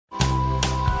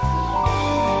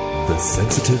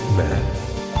Sensitive Man.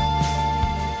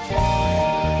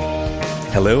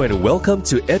 Hello and welcome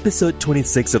to episode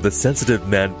 26 of the Sensitive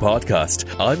Man podcast.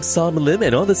 I'm Simon Lim,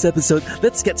 and on this episode,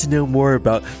 let's get to know more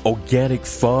about organic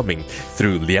farming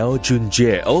through Liao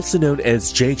Junjie, also known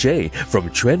as JJ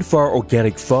from Chuanfar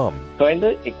Organic Farm.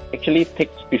 Coriander, it actually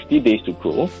takes 50 days to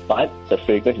grow, but the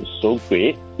fragrance is so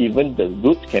great, even the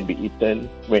roots can be eaten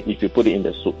if you put it in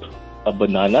the soup. A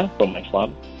banana from my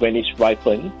farm, when it's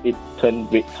ripened, it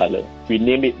turns red color. We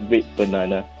name it red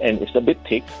banana, and it's a bit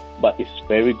thick, but it's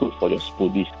very good for your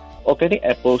smoothies. Organic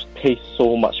apples taste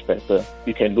so much better.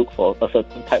 You can look for a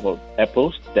certain type of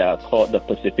apples that are called the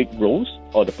Pacific Rose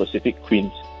or the Pacific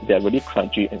Queens. They are really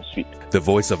crunchy and sweet. The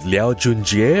voice of Liao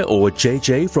Junjie or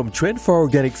JJ from Chuanfar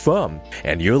Organic Farm.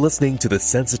 And you're listening to the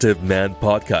Sensitive Man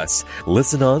podcast.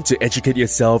 Listen on to educate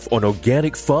yourself on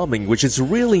organic farming, which is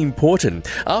really important.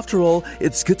 After all,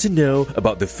 it's good to know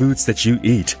about the foods that you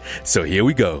eat. So here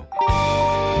we go.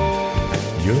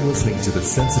 You're listening to the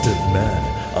Sensitive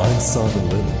Man. I'm Simon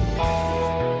Lim.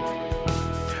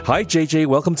 Hi JJ,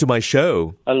 welcome to my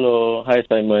show. Hello, hi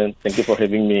Simon. Thank you for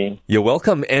having me. You're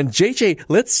welcome. And JJ,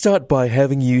 let's start by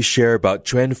having you share about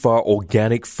Chuanfar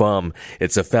Organic Farm.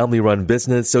 It's a family-run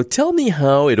business, so tell me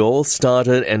how it all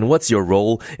started and what's your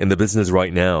role in the business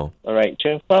right now. All right,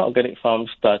 Chuanfar Organic Farm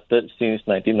started since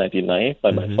 1999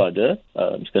 by my father,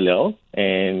 Mr. Liao,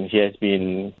 and he has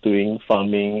been doing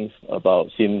farming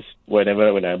since when I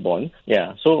was born.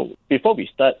 Yeah, so before we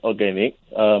start organic,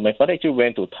 my father actually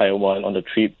went to Taiwan on a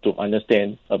trip to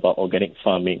understand about organic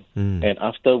farming. And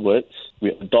afterwards,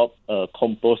 we adopt a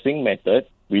composting method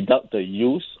without the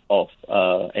use of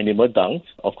animal dung,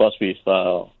 of course with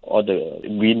all the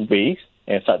green waste,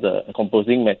 and start the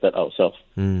composting method ourselves.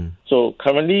 So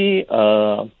currently,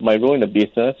 my role in the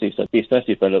business is a business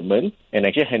development, and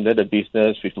actually handle the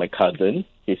business with my cousin,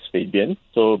 he's Fabian.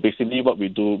 So basically what we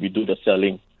do the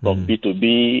selling from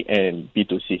B2B and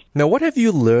B2C. Now, what have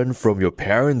you learned from your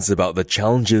parents about the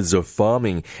challenges of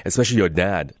farming, especially your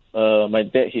dad? My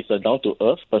dad, he's a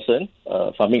down-to-earth person.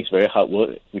 Farming is very hard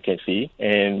work, we can see.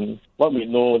 And what we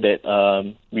know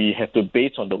that we have to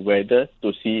base on the weather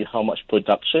to see how much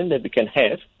production that we can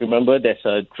have. Remember, there's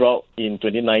a drought in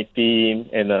 2019,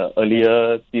 and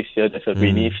earlier this year, there's a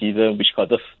rainy season, which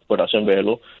causes production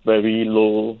very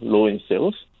low in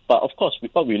sales. But of course,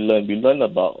 what we learn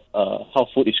about how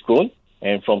food is grown.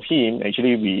 And from him,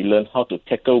 actually, we learn how to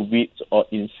tackle weeds or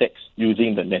insects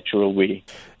using the natural way.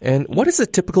 And what is a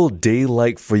typical day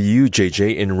like for you,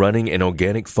 JJ, in running an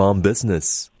organic farm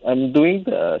business? I'm doing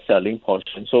the selling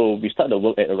portion. So we start the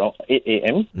work at around 8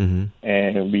 a.m.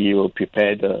 And we will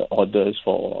prepare the orders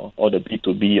for all the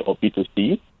B2B or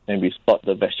B2C. And we spot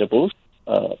the vegetables,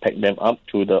 pack them up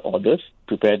to the orders,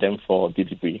 prepare them for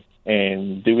delivery.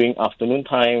 And during afternoon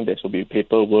time, there will be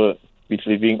paperwork,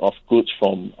 retrieving of goods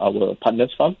from our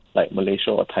partners' farm, like Malaysia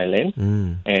or Thailand,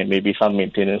 and maybe some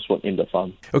maintenance work in the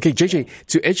farm. Okay, JJ,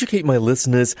 to educate my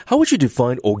listeners, how would you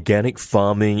define organic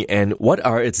farming and what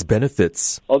are its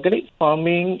benefits? Organic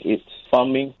farming is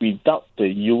farming without the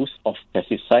use of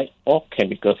pesticide or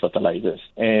chemical fertilizers.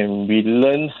 And we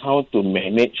learn how to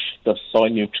manage the soil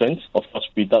nutrients, of course,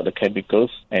 without the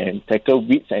chemicals, and tackle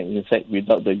weeds and insects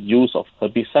without the use of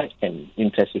herbicide and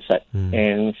insecticide.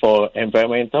 And for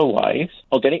environmental-wise,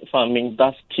 organic farming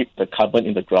does keep the carbon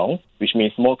in the ground, which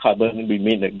means more carbon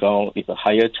remain in the ground is a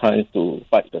higher chance to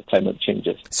fight the climate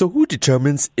changes. So who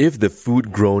determines if the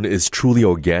food grown is truly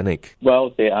organic?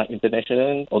 Well, there are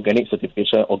international organic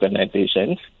certification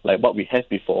organizations, like what we had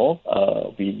before.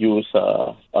 We use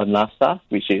a NASA,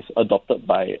 which is adopted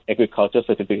by Agriculture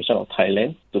Certification of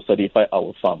Thailand to certify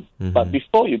our farm. But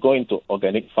before you go into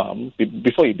organic farm,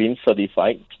 before you've been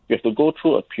certified, you have to go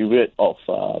through a period of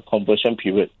conversion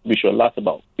period, which will last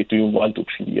about between 1 to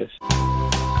 3 years.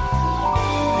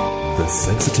 The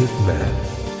Sensitive Man.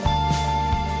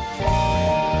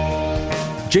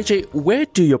 JJ, where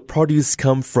do your produce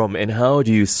come from and how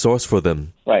do you source for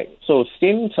them? Right. So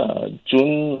since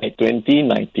June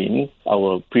 2019,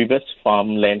 our previous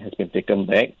farmland has been taken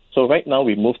back. So right now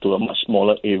we moved to a much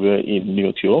smaller area in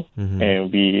Neo Teo,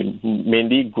 and we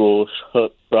mainly grow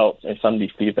herb, sprouts, and some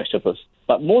leafy vegetables.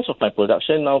 But most of my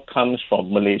production now comes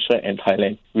from Malaysia and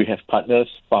Thailand. We have partners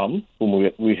farm whom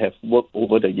we have worked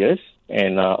over the years.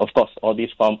 And of course, all these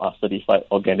farms are certified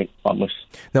organic farmers.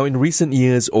 Now, in recent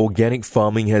years, organic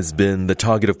farming has been the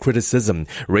target of criticism,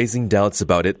 raising doubts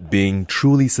about it being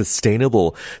truly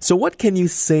sustainable. So what can you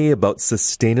say about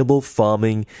sustainable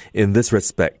farming in this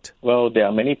respect? Well, there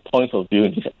are many points of view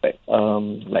in this respect.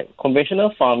 Like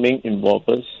conventional farming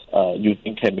involves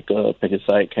using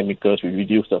pesticide chemicals, we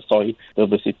reduce the soil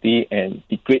diversity and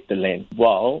degrade the land.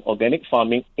 While organic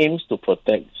farming aims to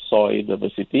protect soil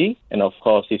diversity, and of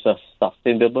course, it's a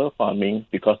sustainable farming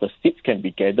because the seeds can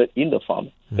be gathered in the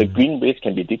farm. The green waste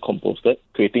can be decomposed,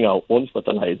 creating our own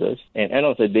fertilizers. And end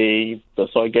of the day, the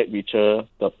soil gets richer,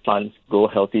 the plants grow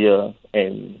healthier,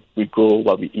 and we grow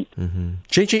what we eat.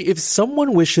 JJ, if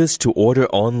someone wishes to order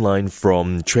online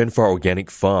from Trend for Organic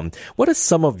Farm, what are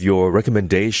some of your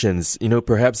recommendations?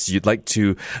 Perhaps you'd like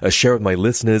to share with my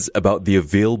listeners about the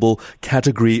available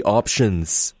category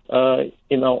options.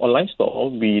 In our online store,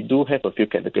 we do have a few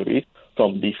categories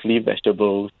from leafy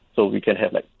vegetables. So we can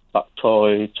have like bok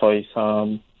choy, choy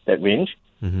sam, that range.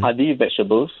 Hardy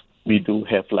vegetables, we do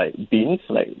have like beans,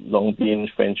 like long beans,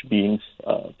 French beans,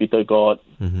 bitter gourd,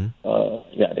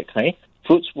 that kind.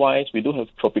 Fruits-wise, we do have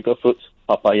tropical fruits,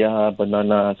 papaya,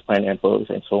 bananas, pineapples,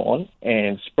 and so on.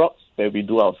 And sprouts, where we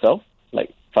do ourselves,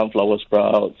 like sunflower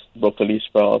sprouts, broccoli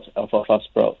sprouts, alfalfa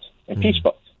sprouts, and pea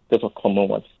sprouts. Those are common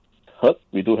ones. Herb,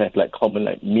 we do have like common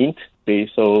like mint,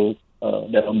 basil,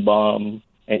 lemon balm,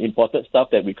 and imported stuff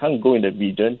that we can't grow in the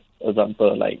region. For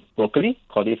example, like broccoli,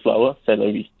 cauliflower,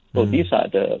 celery. So these are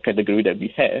the category that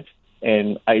we have.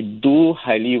 And I do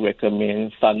highly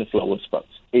recommend sunflower sprouts.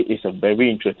 It is a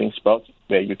very interesting sprout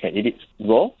where you can eat it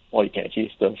raw or you can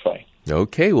actually stir fry.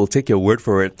 Okay, we'll take your word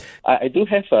for it. I do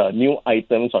have new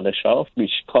items on the shelf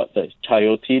which called the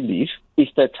chayote leaf.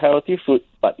 It's the chayote fruit,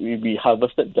 but we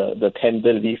harvested the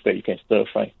tender leaf where you can stir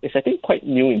fry. It's, I think, quite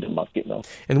new in the market now.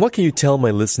 And what can you tell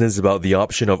my listeners about the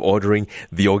option of ordering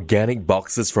the organic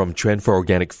boxes from Trend for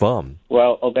Organic Farm?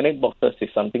 Well, organic boxes is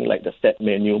something like the set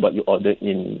menu what you order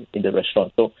in the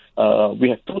restaurant. So we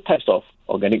have two types of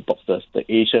organic boxes, the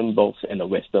Asian box and the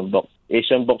Western box.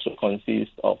 Asian box will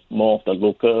consist of more of the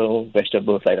local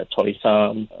vegetables like the choy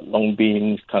sam, long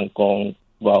beans, kangkong,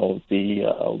 while the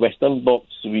Western box,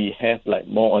 we have like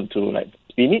more onto like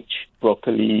spinach,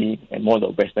 broccoli, and more the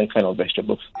Western kind of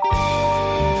vegetables.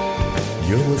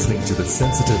 You're listening to The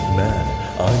Sensitive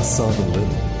Man. I'm Simon Lim.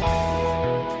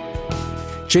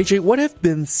 JJ, what have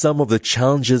been some of the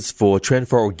challenges for Trend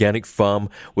for Organic Farm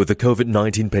with the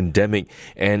COVID-19 pandemic,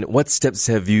 and what steps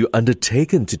have you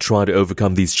undertaken to try to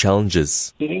overcome these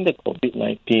challenges? During the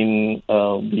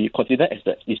COVID-19, we consider as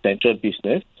the essential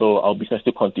business, so our business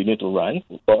to continue to run.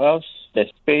 For us, there's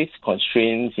space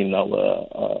constraints in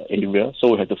our area,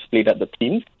 so we have to split up the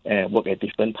teams and work at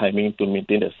different timing to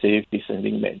maintain the safe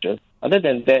distancing measures. Other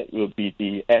than that will be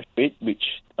the air freight, which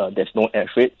there's no air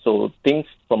freight. So things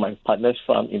from my partner's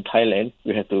farm in Thailand,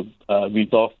 we have to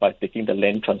resolve by taking the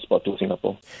land transport to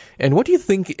Singapore. And what do you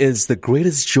think is the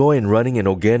greatest joy in running an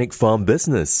organic farm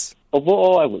business?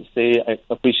 Overall, I would say I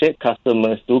appreciate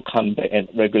customers do come back and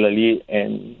regularly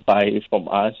and buy from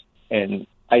us. And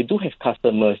I do have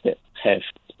customers that have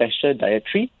special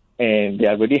dietary, and they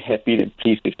are really happy and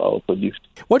pleased with our produce.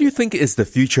 What do you think is the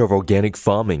future of organic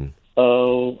farming?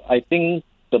 I think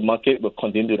the market will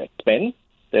continue to expand.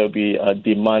 There will be a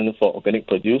demand for organic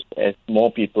produce as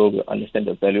more people will understand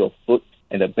the value of food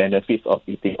and the benefits of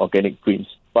eating organic greens.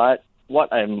 But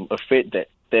what I'm afraid that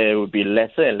there will be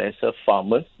lesser and lesser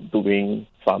farmers doing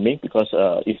farming because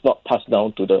it's not passed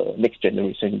down to the next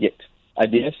generation yet. I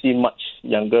didn't see much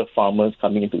younger farmers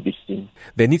coming into this scene.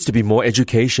 There needs to be more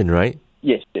education, right?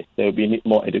 Yes, there will be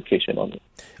more education on it.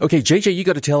 Okay, JJ, you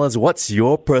got to tell us what's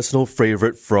your personal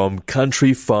favorite from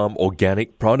Country Farm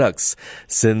Organic Products,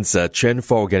 since Trend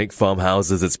for Organic Farm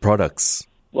houses its products.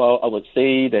 Well, I would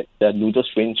say that the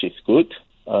noodles range is good,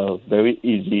 very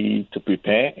easy to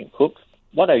prepare and cook.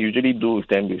 What I usually do with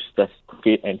them is just cook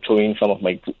it and throw in some of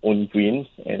my own greens,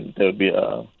 and there will be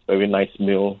a very nice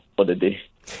meal for the day.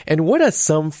 And what are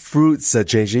some fruits,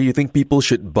 JJ, you think people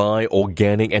should buy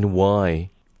organic, and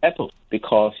why? Apples,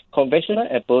 because conventional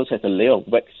apples has a layer of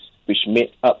wax which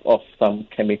made up of some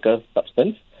chemical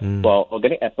substance, while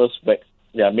organic apples wax,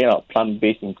 they are made of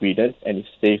plant-based ingredients and it's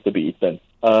safe to be eaten.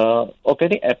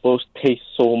 Organic apples taste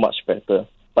so much better,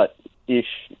 but if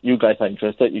you guys are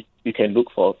interested, you can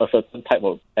look for a certain type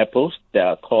of apples that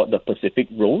are called the Pacific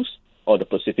Rose or the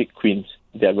Pacific Queens.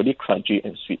 They're really crunchy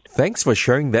and sweet. Thanks for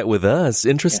sharing that with us.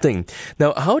 Interesting. Yeah.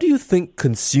 Now, how do you think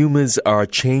consumers are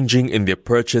changing in their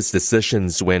purchase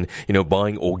decisions when,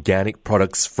 buying organic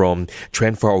products from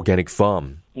Trend for Organic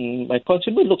Farm? My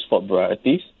consumer looks for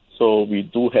varieties. So we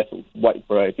do have wide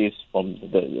varieties from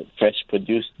the fresh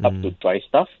produce up to dry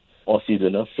stuff or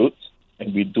seasonal fruits.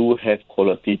 And we do have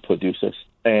quality producers.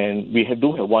 And we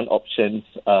do have one option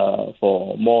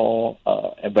for more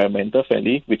environmental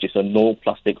friendly, which is a no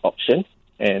plastic option.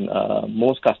 And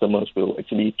most customers will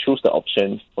actually choose the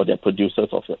option for their producers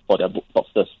for their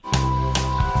boxes.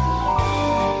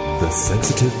 The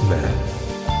Sensitive Man.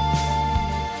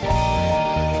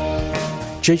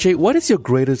 JJ, what is your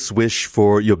greatest wish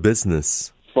for your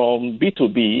business? From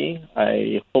B2B,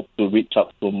 I hope to reach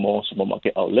out to more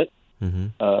supermarket outlets.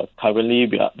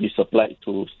 Currently, we supply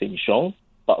to Sheng Siong,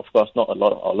 but of course not a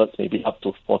lot of outlets, maybe up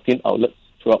to 14 outlets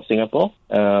throughout Singapore.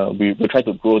 We will try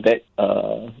to grow that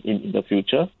in the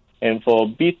future. And for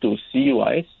B2C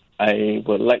wise, I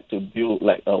would like to build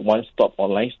like a one-stop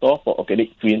online store for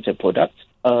organic greens and products.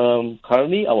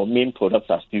 Currently, our main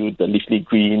products are still the leafy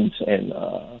greens and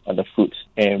other fruits,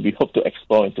 and we hope to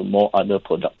explore into more other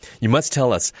products. You must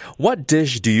tell us, what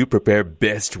dish do you prepare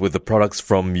best with the products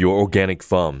from your organic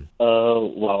farm?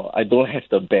 Well, I don't have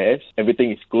the best.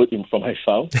 Everything is good from my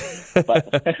farm. But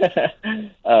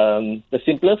the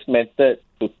simplest method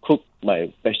to cook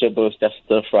my vegetables, just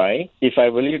stir fry. If I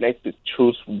really like to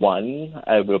choose one,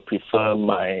 I will prefer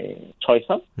my choy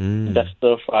sum. Just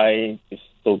stir fry is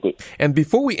so good. And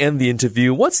before we end the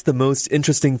interview, what's the most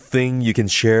interesting thing you can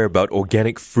share about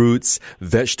organic fruits,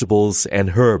 vegetables,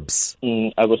 and herbs?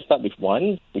 I will start with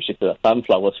one, which is the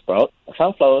sunflower sprout.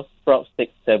 Sunflower sprouts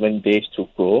take 7 days to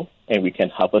grow, and we can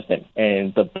harvest them.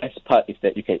 And the best part is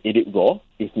that you can eat it raw.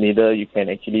 If neither, you can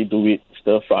actually do it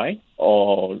stir fry,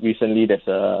 or recently there's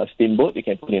a steamboat, you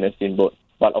can put in a steamboat.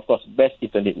 But of course, best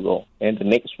eaten it raw. And the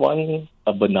next one,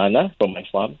 a banana from my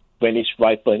farm. When it's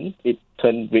ripened, it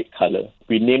turns red color.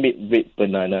 We name it red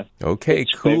banana. Okay,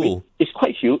 cool. It's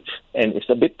quite huge, and it's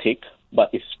a bit thick,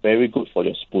 but it's very good for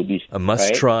your smoothies. A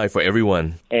must-try for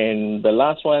everyone. And the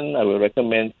last one, I will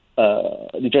recommend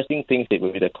interesting things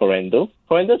with the coriander.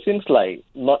 Coriander seems like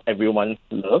not everyone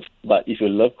loves, but if you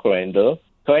love coriander,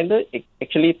 it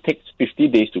actually takes 50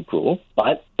 days to grow,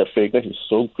 but the fragrance is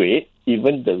so great,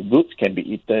 even the roots can be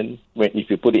eaten if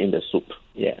you put it in the soup.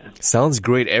 Yeah. Sounds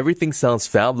great. Everything sounds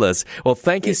fabulous. Well,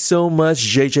 thank you so much,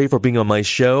 JJ, for being on my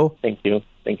show. Thank you.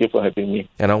 Thank you for having me.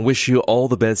 And I wish you all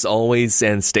the best always,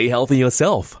 and stay healthy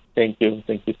yourself. Thank you.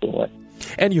 Thank you so much.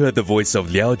 And you heard the voice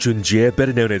of Liao Junjie,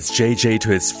 better known as JJ to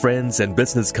his friends and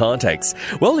business contacts.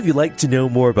 Well, if you'd like to know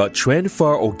more about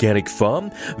Chuanfar Organic Farm,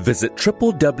 visit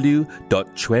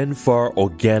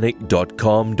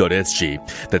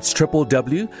www.chuanfarorganic.com.sg. That's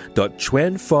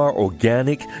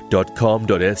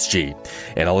www.chuanfarorganic.com.sg.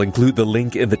 And I'll include the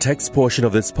link in the text portion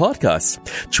of this podcast.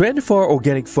 Chuanfar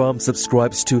Organic Farm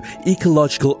subscribes to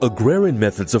ecological agrarian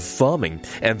methods of farming,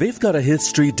 and they've got a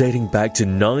history dating back to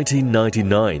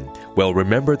 1999. Well,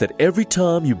 remember that every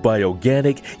time you buy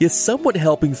organic, you're somewhat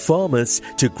helping farmers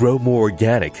to grow more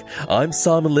organic. I'm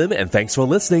Simon Lim, and thanks for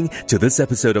listening to this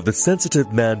episode of the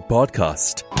Sensitive Man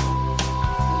podcast.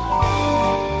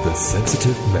 The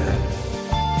Sensitive Man.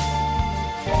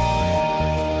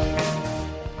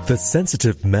 The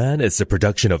Sensitive Man is a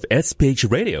production of SPH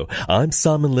Radio. I'm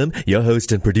Simon Lim, your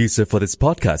host and producer for this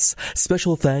podcast.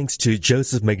 Special thanks to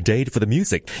Joseph McDade for the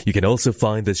music. You can also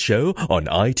find this show on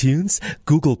iTunes,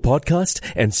 Google Podcast,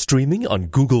 and streaming on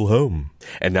Google Home.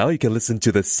 And now you can listen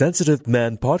to the Sensitive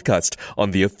Man podcast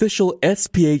on the official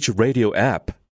SPH Radio app.